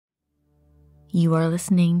You are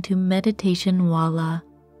listening to Meditation Walla,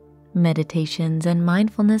 meditations and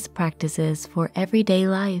mindfulness practices for everyday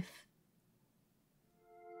life.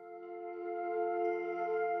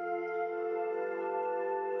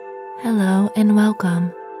 Hello and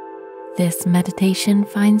welcome. This meditation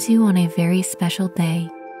finds you on a very special day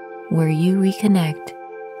where you reconnect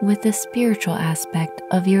with the spiritual aspect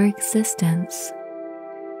of your existence.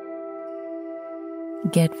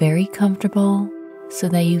 Get very comfortable so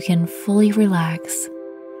that you can fully relax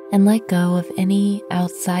and let go of any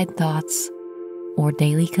outside thoughts or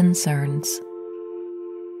daily concerns.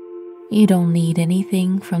 You don't need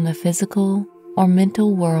anything from the physical or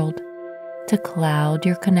mental world to cloud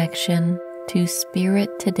your connection to Spirit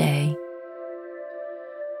today.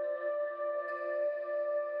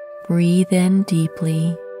 Breathe in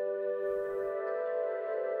deeply,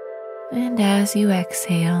 and as you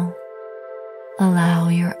exhale, allow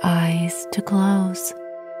your eyes to close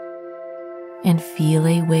and feel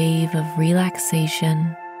a wave of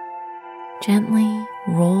relaxation gently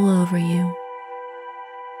roll over you.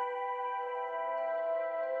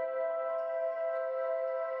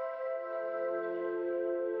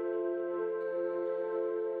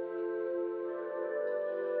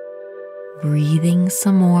 Breathing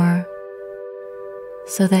some more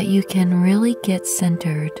so that you can really get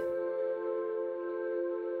centered.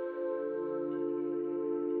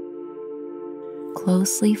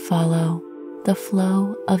 Closely follow the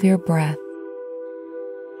flow of your breath.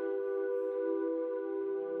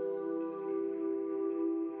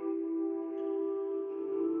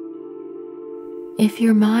 If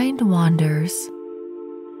your mind wanders,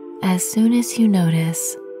 as soon as you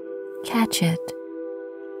notice, catch it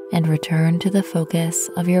and return to the focus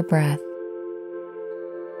of your breath.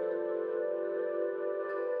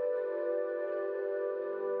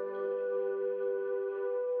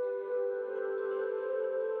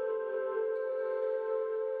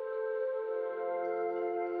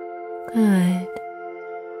 Good.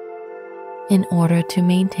 In order to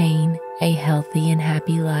maintain a healthy and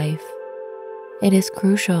happy life, it is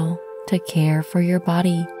crucial to care for your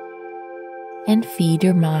body and feed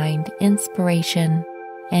your mind inspiration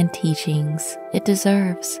and teachings it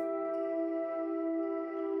deserves.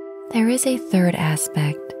 There is a third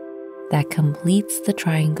aspect that completes the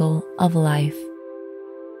triangle of life,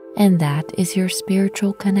 and that is your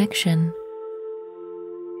spiritual connection.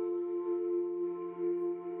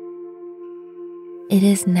 It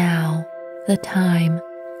is now the time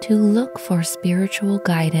to look for spiritual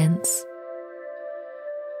guidance.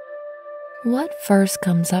 What first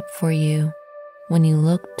comes up for you when you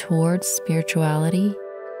look towards spirituality?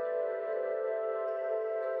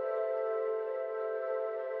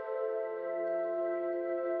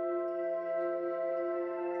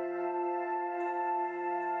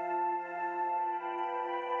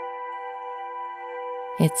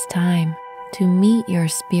 It's time to meet your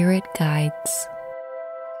spirit guides.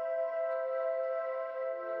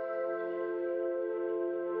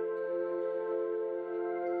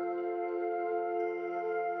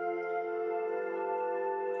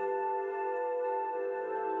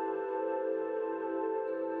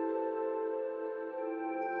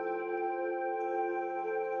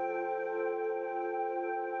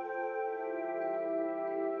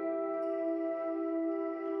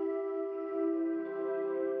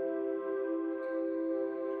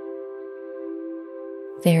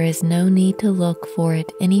 There is no need to look for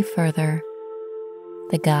it any further.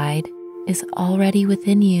 The guide is already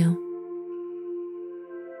within you.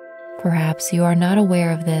 Perhaps you are not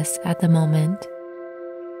aware of this at the moment,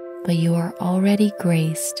 but you are already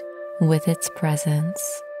graced with its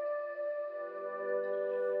presence.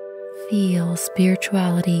 Feel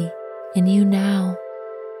spirituality in you now.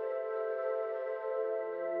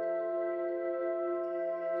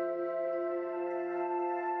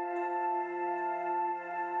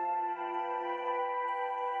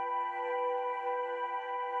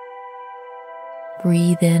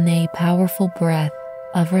 Breathe in a powerful breath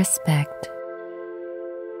of respect.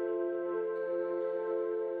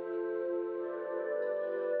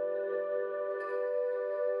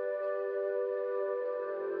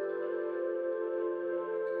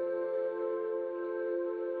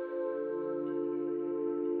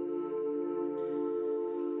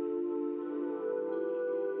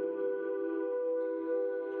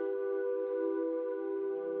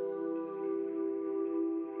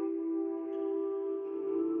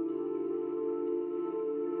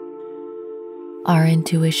 Our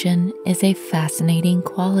intuition is a fascinating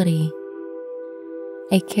quality,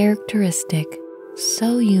 a characteristic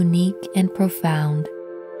so unique and profound,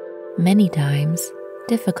 many times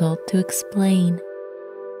difficult to explain.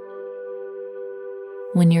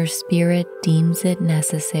 When your spirit deems it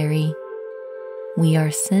necessary, we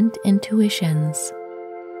are sent intuitions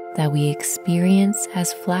that we experience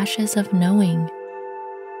as flashes of knowing,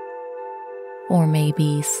 or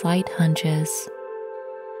maybe slight hunches.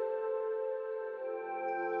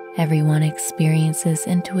 Everyone experiences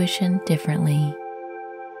intuition differently.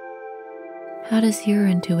 How does your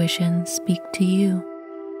intuition speak to you?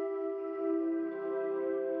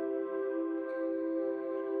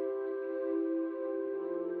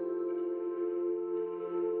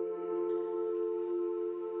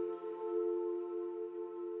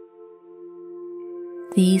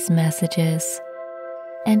 These messages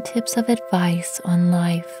and tips of advice on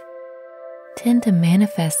life tend to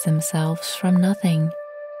manifest themselves from nothing,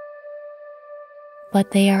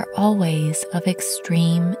 but they are always of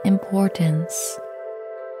extreme importance.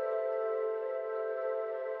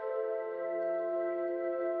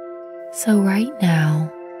 So right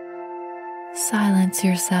now, silence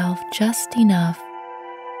yourself just enough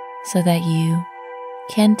so that you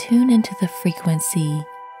can tune into the frequency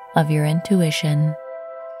of your intuition.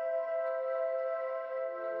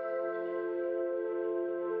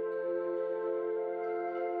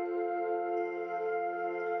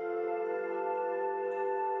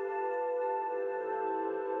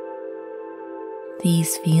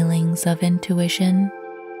 These feelings of intuition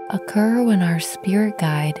occur when our spirit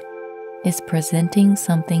guide is presenting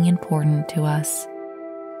something important to us.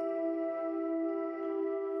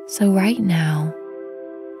 So right now,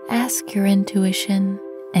 ask your intuition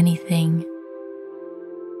anything,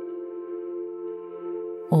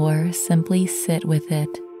 or simply sit with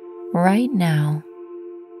it right now.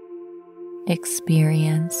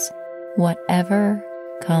 Experience whatever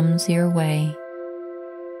comes your way.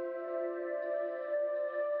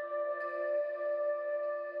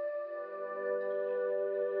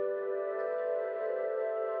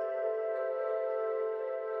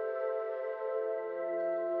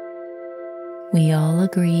 We all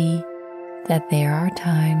agree that there are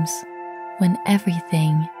times when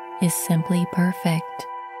everything is simply perfect.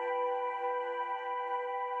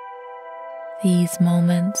 These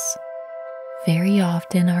moments very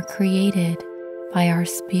often are created by our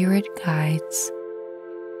spirit guides.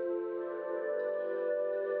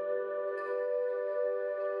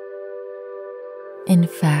 In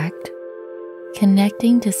fact,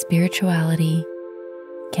 connecting to spirituality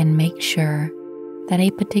can make sure that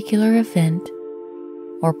a particular event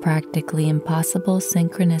or practically impossible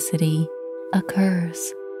synchronicity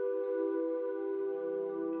occurs.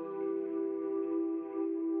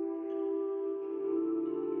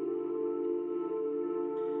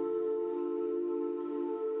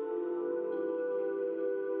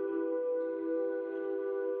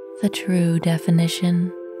 The true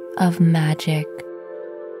definition of magic.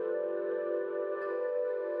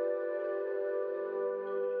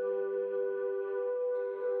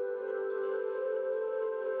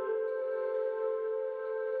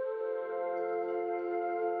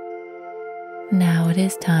 Now it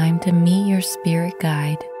is time to meet your spirit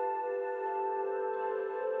guide.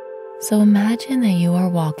 So imagine that you are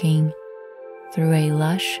walking through a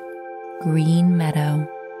lush green meadow.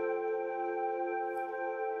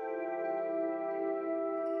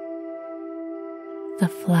 The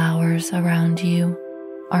flowers around you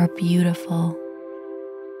are beautiful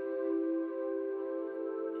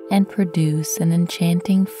and produce an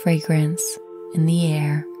enchanting fragrance in the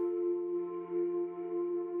air.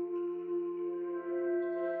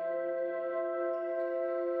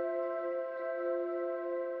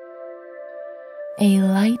 A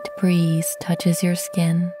light breeze touches your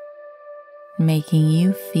skin, making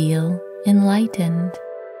you feel enlightened.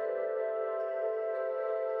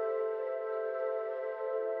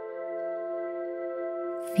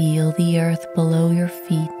 Feel the earth below your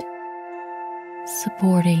feet,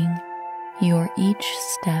 supporting your each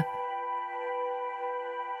step.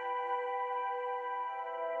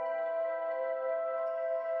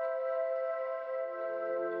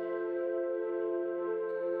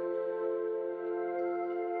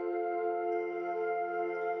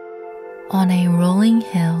 On a rolling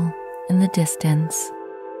hill in the distance,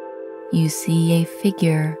 you see a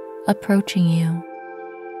figure approaching you.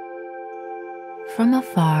 From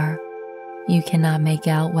afar, you cannot make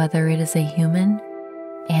out whether it is a human,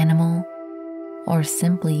 animal, or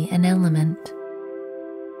simply an element.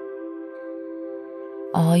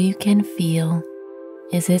 All you can feel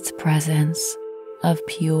is its presence of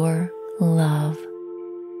pure love.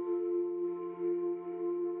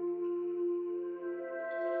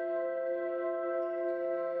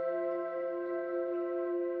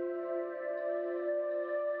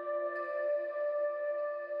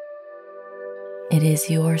 It is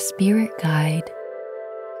your spirit guide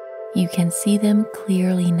You can see them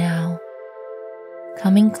clearly now,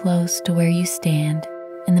 coming close to where you stand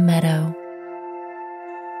in the meadow.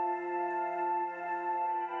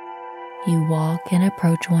 You walk and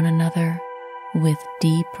approach one another with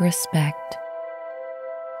deep respect.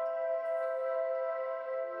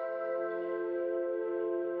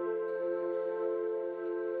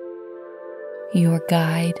 Your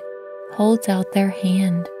guide holds out their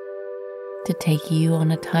hand to take you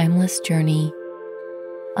on a timeless journey,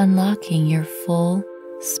 unlocking your full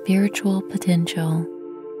spiritual potential.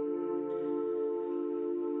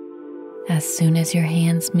 As soon as your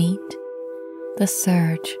hands meet, the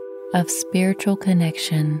surge of spiritual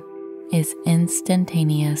connection is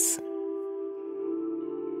instantaneous.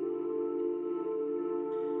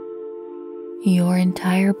 Your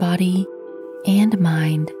entire body and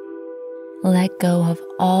mind let go of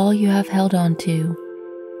all you have held on to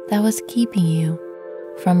that was keeping you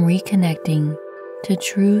from reconnecting to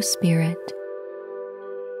true spirit.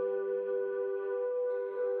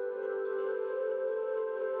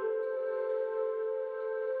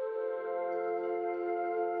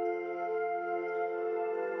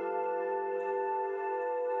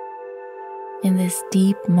 In this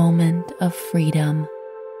deep moment of freedom,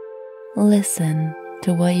 listen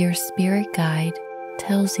to what your spirit guide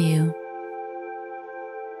tells you.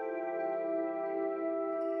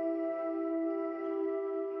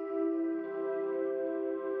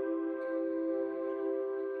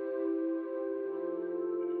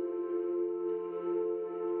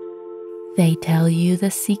 They tell you the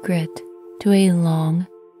secret to a long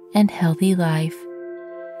and healthy life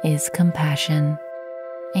is compassion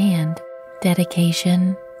and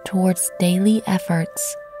dedication towards daily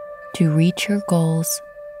efforts to reach your goals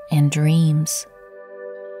and dreams.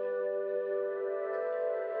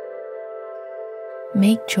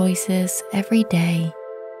 Make choices every day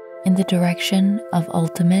in the direction of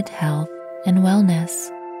ultimate health and wellness.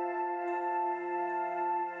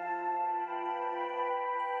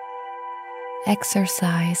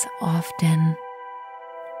 Exercise often.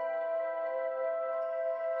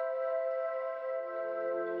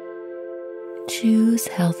 Choose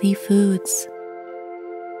healthy foods.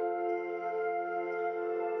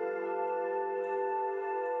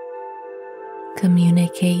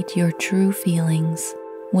 Communicate your true feelings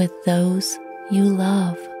with those you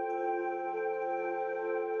love.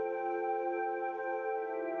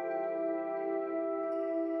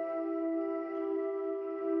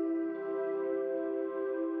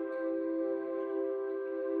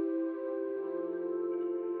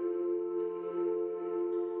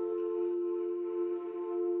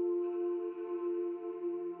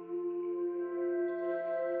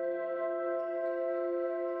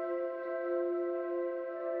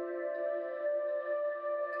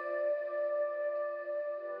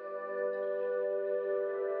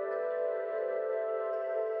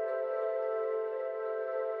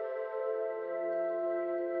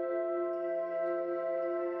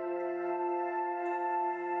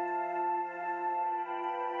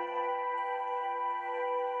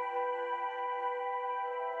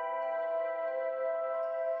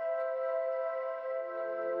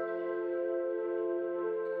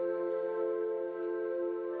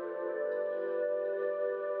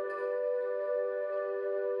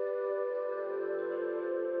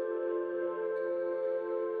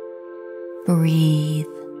 Breathe.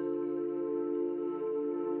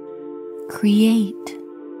 Create.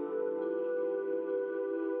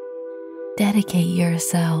 Dedicate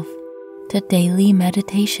yourself to daily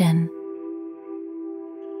meditation.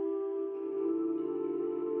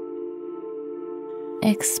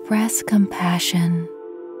 Express compassion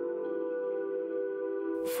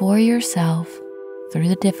for yourself through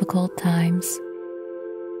the difficult times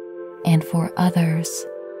and for others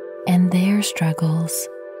and their struggles.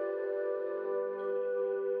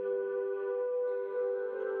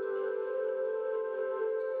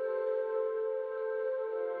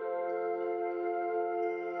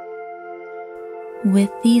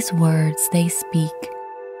 With these words they speak,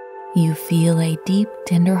 you feel a deep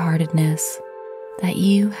tenderheartedness that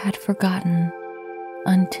you had forgotten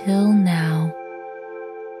until now.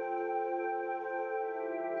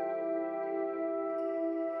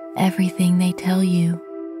 Everything they tell you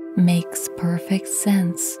makes perfect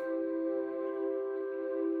sense.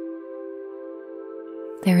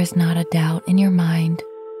 There is not a doubt in your mind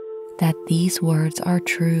that these words are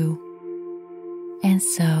true, and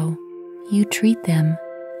so you treat them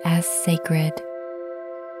as sacred.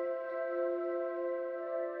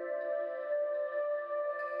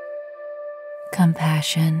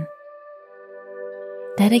 Compassion,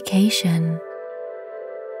 dedication,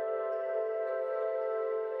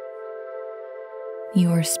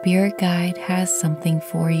 your spirit guide has something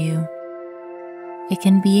for you. It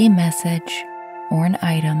can be a message or an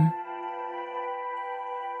item.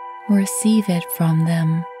 Receive it from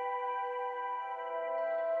them.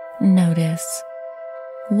 Notice,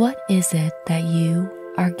 what is it that you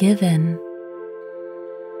are given?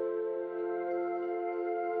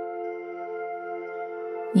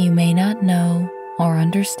 You may not know or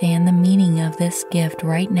understand the meaning of this gift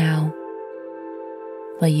right now,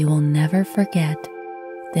 but you will never forget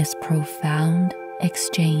this profound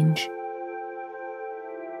exchange.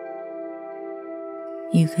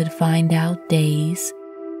 You could find out days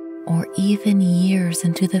or even years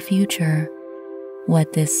into the future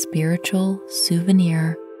what this spiritual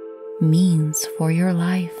souvenir means for your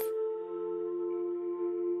life.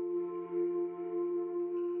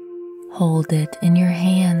 Hold it in your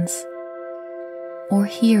hands or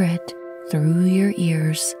hear it through your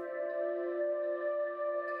ears.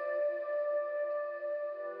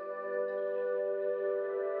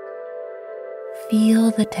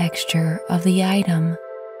 Feel the texture of the item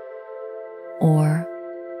or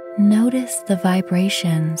notice the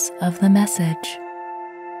vibrations of the message.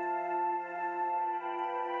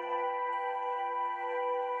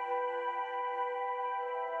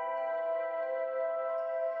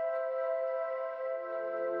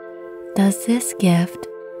 Does this gift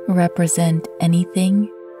represent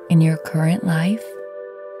anything in your current life?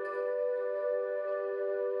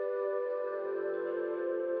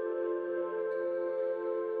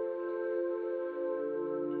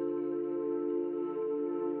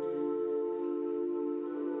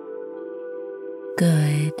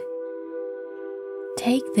 Good.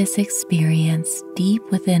 Take this experience deep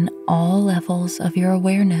within all levels of your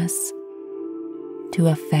awareness to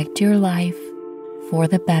affect your life for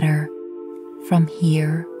the better from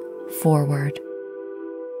here forward.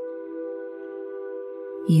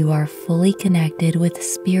 You are fully connected with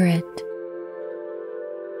Spirit.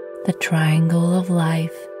 The triangle of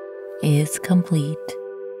life is complete.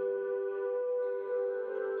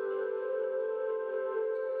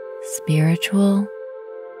 Spiritual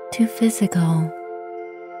to physical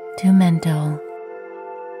to mental,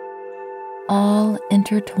 all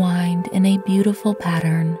intertwined in a beautiful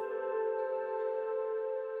pattern.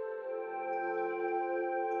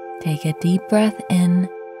 Take a deep breath in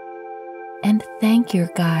and thank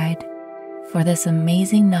your guide for this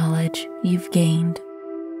amazing knowledge you've gained.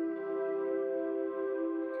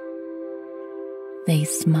 They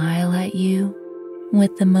smile at you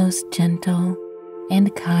with the most gentle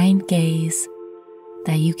and kind gaze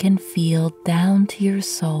that you can feel down to your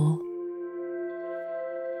soul.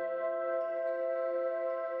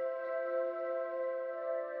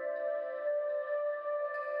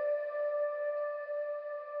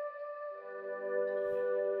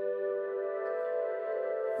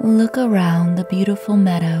 Look around the beautiful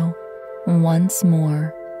meadow once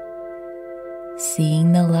more,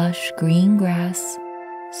 seeing the lush green grass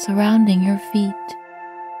surrounding your feet.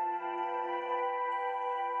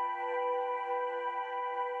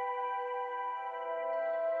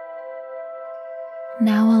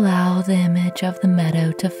 Now allow the image of the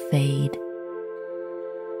meadow to fade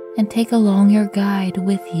and take along your guide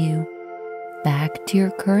with you back to your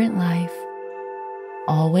current life,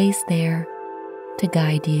 always there to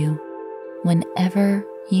guide you whenever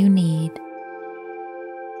you need.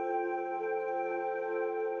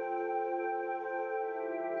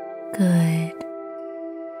 Good.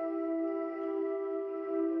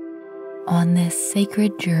 On this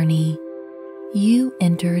sacred journey, you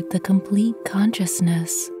entered the complete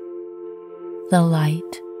consciousness, the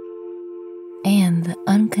light, and the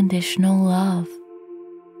unconditional love,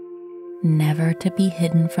 never to be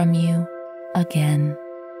hidden from you again.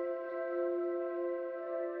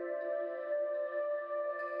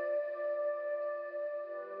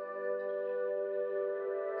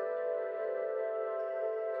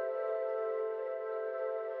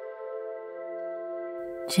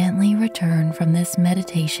 Gently return from this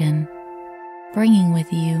meditation, bringing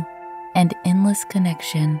with you an endless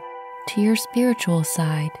connection to your spiritual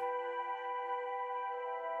side.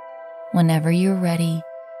 Whenever you're ready,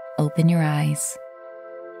 open your eyes.